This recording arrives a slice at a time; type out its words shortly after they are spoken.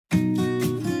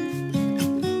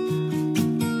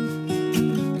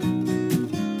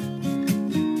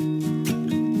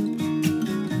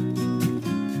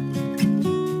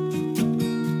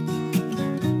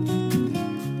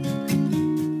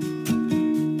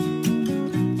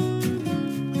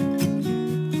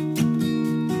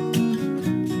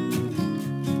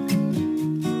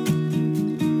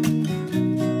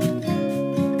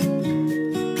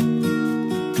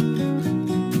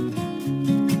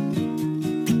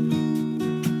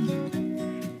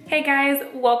Hey guys,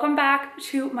 welcome back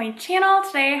to my channel.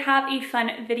 Today I have a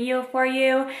fun video for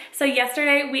you. So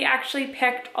yesterday we actually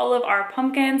picked all of our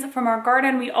pumpkins from our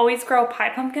garden. We always grow pie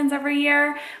pumpkins every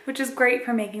year, which is great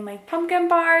for making like pumpkin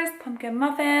bars, pumpkin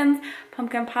muffins,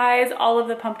 pumpkin pies, all of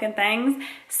the pumpkin things.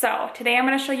 So today I'm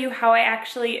going to show you how I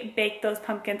actually bake those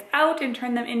pumpkins out and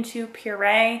turn them into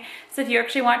puree. So if you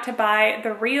actually want to buy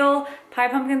the real pie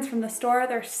pumpkins from the store,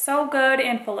 they're so good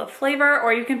and full of flavor,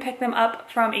 or you can pick them up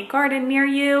from a garden near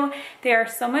you. They are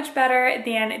so much better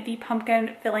than the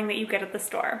pumpkin filling that you get at the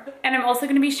store. And I'm also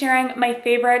going to be sharing my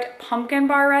favorite pumpkin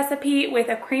bar recipe with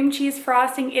a cream cheese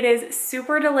frosting. It is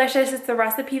super delicious. It's the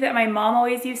recipe that my mom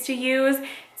always used to use.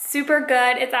 Super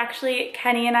good. It's actually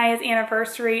Kenny and I's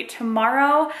anniversary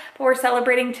tomorrow, but we're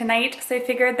celebrating tonight, so I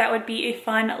figured that would be a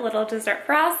fun little dessert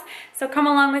for us. So come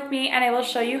along with me and I will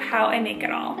show you how I make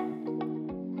it all.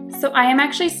 So I am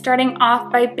actually starting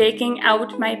off by baking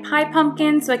out my pie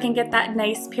pumpkin so I can get that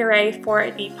nice puree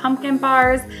for the pumpkin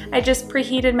bars. I just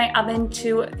preheated my oven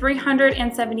to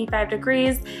 375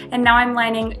 degrees and now I'm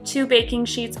lining 2 baking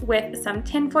sheets with some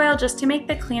tin foil just to make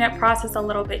the cleanup process a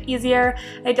little bit easier.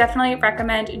 I definitely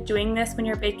recommend doing this when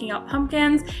you're baking out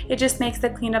pumpkins. It just makes the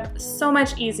cleanup so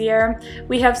much easier.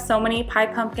 We have so many pie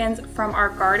pumpkins from our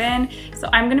garden, so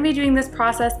I'm going to be doing this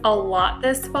process a lot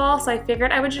this fall, so I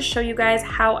figured I would just show you guys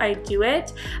how I do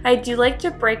it. I do like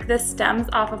to break the stems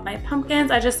off of my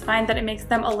pumpkins. I just find that it makes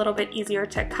them a little bit easier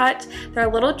to cut. They're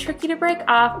a little tricky to break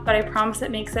off, but I promise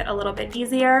it makes it a little bit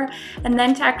easier. And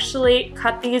then to actually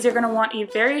cut these, you're going to want a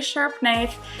very sharp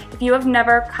knife. If you have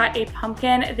never cut a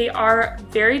pumpkin, they are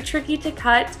very tricky to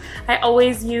cut. I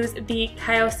always use the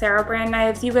Kyocera brand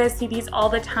knives. You guys see these all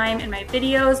the time in my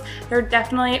videos. They're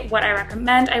definitely what I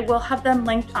recommend. I will have them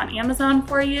linked on Amazon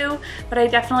for you, but I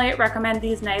definitely recommend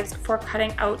these knives for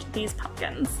cutting out these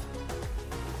pumpkins.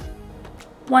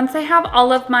 Once I have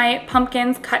all of my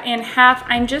pumpkins cut in half,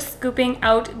 I'm just scooping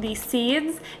out the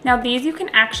seeds. Now these you can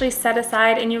actually set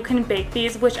aside and you can bake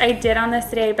these, which I did on this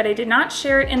today, but I did not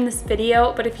share it in this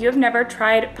video. But if you have never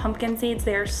tried pumpkin seeds,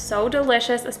 they are so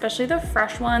delicious, especially the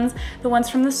fresh ones. The ones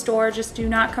from the store just do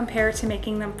not compare to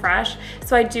making them fresh.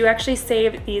 So I do actually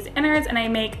save these innards and I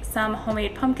make some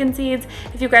homemade pumpkin seeds.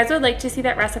 If you guys would like to see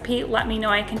that recipe, let me know.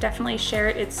 I can definitely share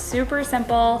it. It's super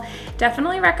simple.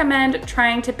 Definitely recommend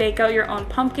trying to bake out your own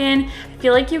pumpkin. I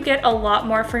feel like you get a lot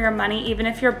more for your money even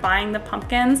if you're buying the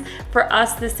pumpkins. For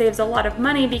us, this saves a lot of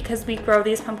money because we grow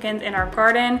these pumpkins in our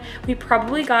garden. We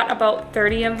probably got about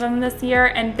 30 of them this year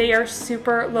and they are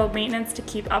super low maintenance to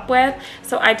keep up with.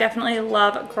 So I definitely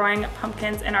love growing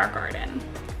pumpkins in our garden.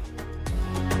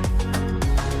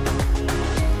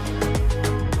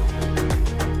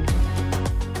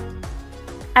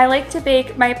 I like to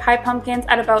bake my pie pumpkins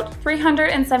at about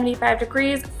 375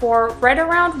 degrees for right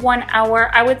around 1 hour.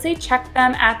 I would say check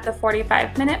them at the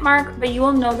 45-minute mark, but you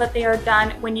will know that they are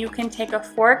done when you can take a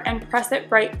fork and press it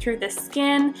right through the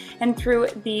skin and through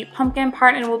the pumpkin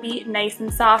part, and it will be nice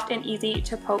and soft and easy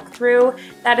to poke through.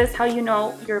 That is how you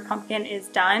know your pumpkin is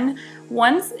done.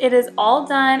 Once it is all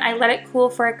done, I let it cool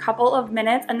for a couple of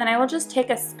minutes and then I will just take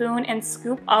a spoon and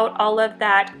scoop out all of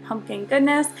that pumpkin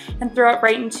goodness and throw it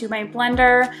right into my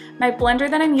blender. My blender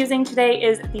that I'm using today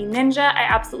is the Ninja. I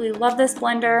absolutely love this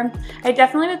blender. I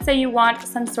definitely would say you want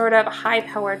some sort of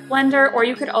high-powered blender, or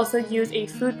you could also use a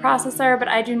food processor, but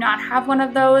I do not have one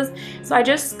of those. So I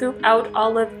just scoop out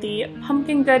all of the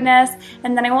pumpkin goodness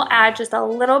and then I will add just a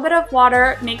little bit of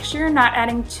water. Make sure you're not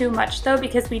adding too much though,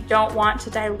 because we don't want to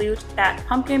dilute that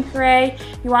pumpkin puree.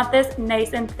 You want this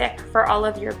nice and thick for all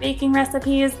of your baking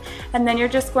recipes, and then you're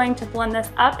just going to blend this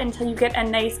up until you get a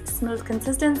nice smooth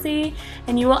consistency,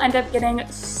 and you will end up getting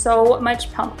so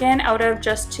much pumpkin out of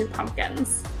just 2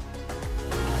 pumpkins.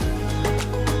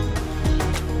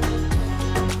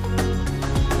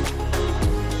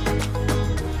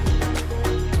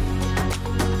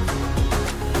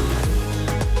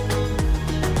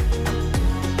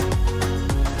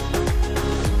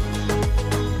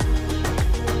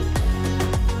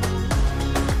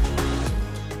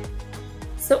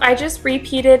 So I just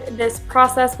repeated this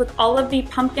process with all of the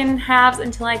pumpkin halves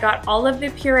until I got all of the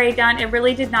puree done. It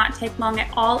really did not take long at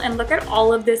all, and look at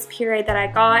all of this puree that I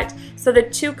got. So the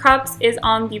 2 cups is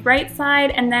on the right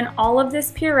side and then all of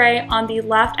this puree on the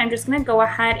left. I'm just going to go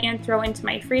ahead and throw into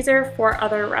my freezer for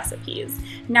other recipes.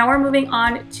 Now we're moving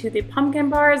on to the pumpkin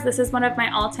bars. This is one of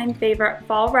my all-time favorite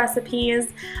fall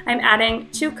recipes. I'm adding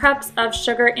 2 cups of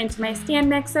sugar into my stand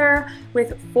mixer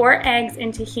with 4 eggs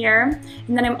into here,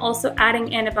 and then I'm also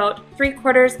adding in in about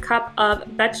 3/4 cup of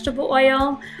vegetable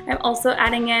oil. I'm also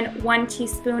adding in 1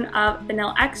 teaspoon of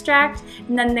vanilla extract,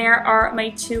 and then there are my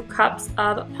 2 cups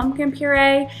of pumpkin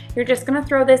puree. You're just gonna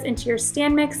throw this into your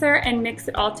stand mixer and mix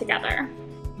it all together.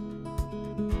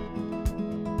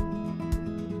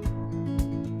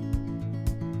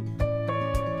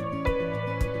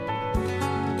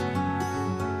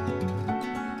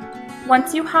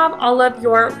 Once you have all of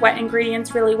your wet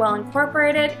ingredients really well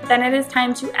incorporated, then it is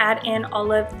time to add in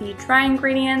all of the dry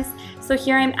ingredients. So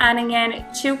here I'm adding in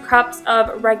 2 cups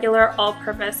of regular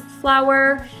all-purpose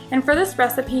flour. And for this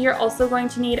recipe, you're also going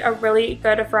to need a really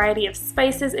good variety of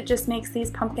spices. It just makes these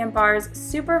pumpkin bars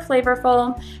super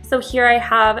flavorful. So here I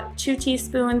have 2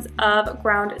 teaspoons of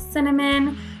ground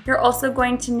cinnamon. You're also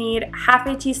going to need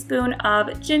 1/2 teaspoon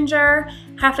of ginger,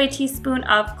 1/2 teaspoon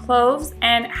of cloves,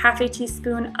 and 1/2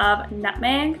 teaspoon of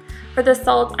nutmeg. For the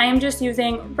salt, I am just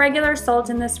using regular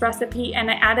salt in this recipe, and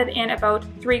I added in about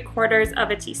 3/4 of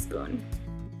a teaspoon.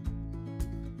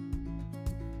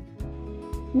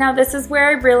 Now this is where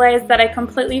I realized that I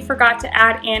completely forgot to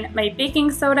add in my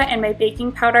baking soda and my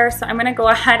baking powder, so I'm gonna go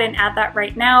ahead and add that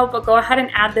right now, but go ahead and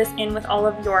add this in with all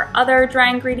of your other dry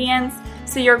ingredients.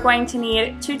 So you're going to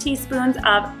need 2 teaspoons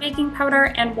of baking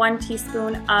powder and 1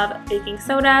 teaspoon of baking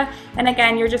soda. And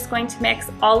again, you're just going to mix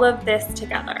all of this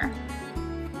together.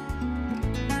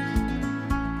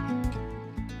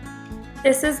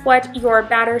 This is what your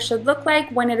batter should look like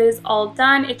when it is all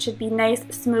done. It should be nice,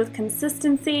 smooth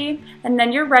consistency, and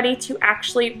then you're ready to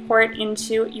actually pour it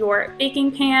into your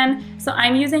baking pan. So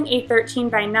I'm using a 13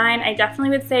 by 9. I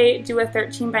definitely would say do a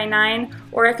 13 by 9,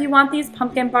 or if you want these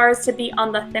pumpkin bars to be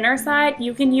on the thinner side,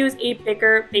 you can use a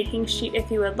bigger baking sheet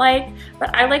if you would like, but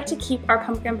I like to keep our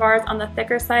pumpkin bars on the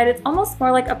thicker side. It's almost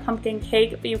more like a pumpkin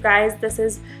cake, but you guys, this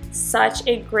is such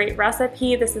a great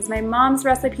recipe. This is my mom's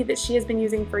recipe that she has been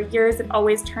using for years. It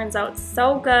always turns out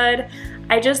so good.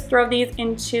 I just throw these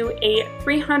into a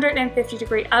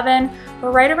 350-degree oven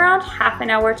for right around half an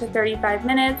hour to 35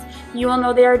 minutes. You will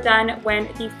know they are done when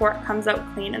the fork comes out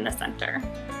clean in the center.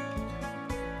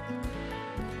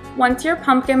 Once your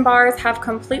pumpkin bars have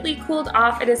completely cooled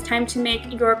off, it is time to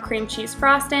make your cream cheese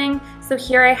frosting. So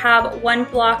here I have 1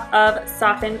 block of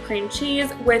softened cream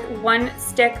cheese with 1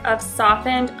 stick of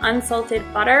softened unsalted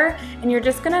butter, and you're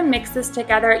just gonna mix this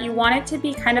together. You want it to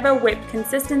be kind of a whipped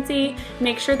consistency.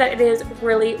 Make sure that it is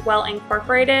really well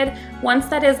incorporated. Once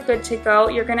that is good to go,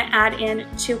 you're gonna add in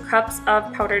 2 cups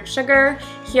of powdered sugar.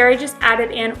 Here I just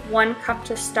added in 1 cup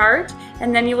to start,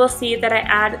 and then you will see that I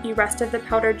add the rest of the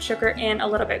powdered sugar in a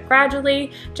little bit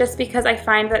gradually, just because I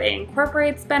find that it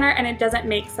incorporates better and it doesn't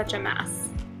make such a mess.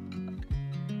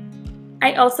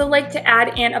 I also like to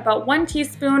add in about 1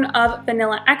 teaspoon of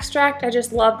vanilla extract. I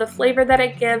just love the flavor that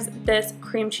it gives this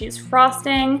cream cheese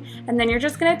frosting. And then you're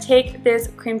just gonna take this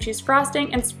cream cheese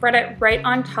frosting and spread it right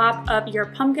on top of your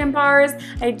pumpkin bars.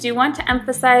 I do want to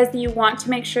emphasize that you want to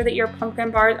make sure that your pumpkin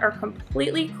bars are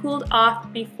completely cooled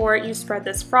off before you spread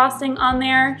this frosting on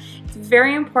there. It's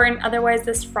very important, otherwise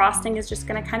this frosting is just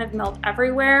gonna kind of melt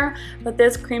everywhere. But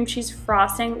this cream cheese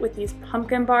frosting with these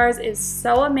pumpkin bars is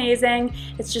so amazing.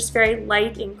 It's just very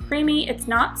light and creamy. It's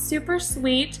not super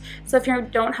sweet, so if you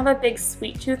don't have a big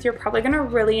sweet tooth, you're probably gonna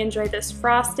really enjoy this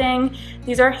frosting.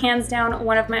 These are hands down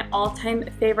one of my all-time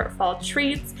favorite fall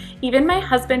treats. Even my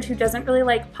husband, who doesn't really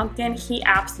like pumpkin, he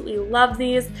absolutely loves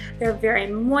these. They're very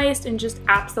moist and just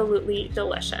absolutely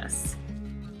delicious.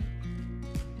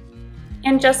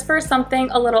 And just for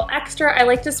something a little extra, I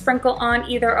like to sprinkle on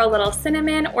either a little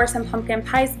cinnamon or some pumpkin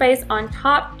pie spice on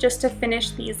top just to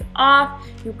finish these off.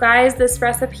 You guys, this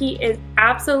recipe is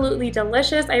absolutely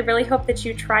delicious. I really hope that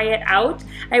you try it out.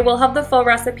 I will have the full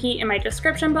recipe in my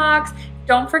description box.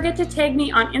 Don't forget to tag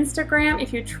me on Instagram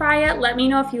if you try it. Let me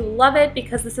know if you love it,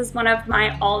 because this is one of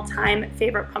my all-time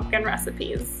favorite pumpkin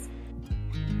recipes.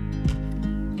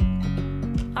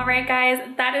 Alright guys,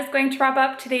 that is going to wrap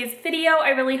up today's video. I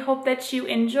really hope that you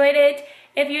enjoyed it.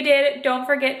 If you did, don't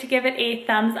forget to give it a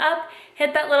thumbs up.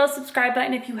 Hit that little subscribe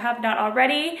button if you have not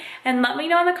already, and let me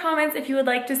know in the comments if you would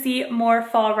like to see more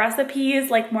fall recipes,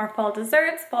 like more fall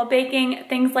desserts, fall baking,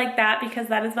 things like that, because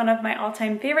that is one of my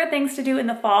all-time favorite things to do in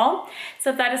the fall.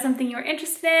 So if that is something you're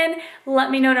interested in, let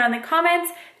me know down in the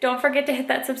comments. Don't forget to hit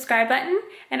that subscribe button,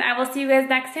 and I will see you guys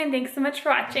next time. Thanks so much for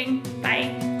watching.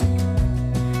 Bye.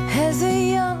 As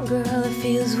a young girl, it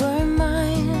feels we're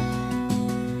mine.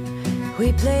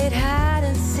 We played hide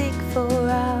and seek for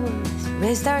hours,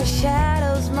 raised our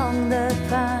shadows among the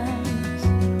pines.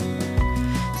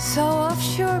 So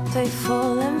offshore,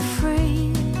 playful and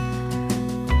free,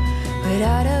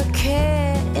 without a care.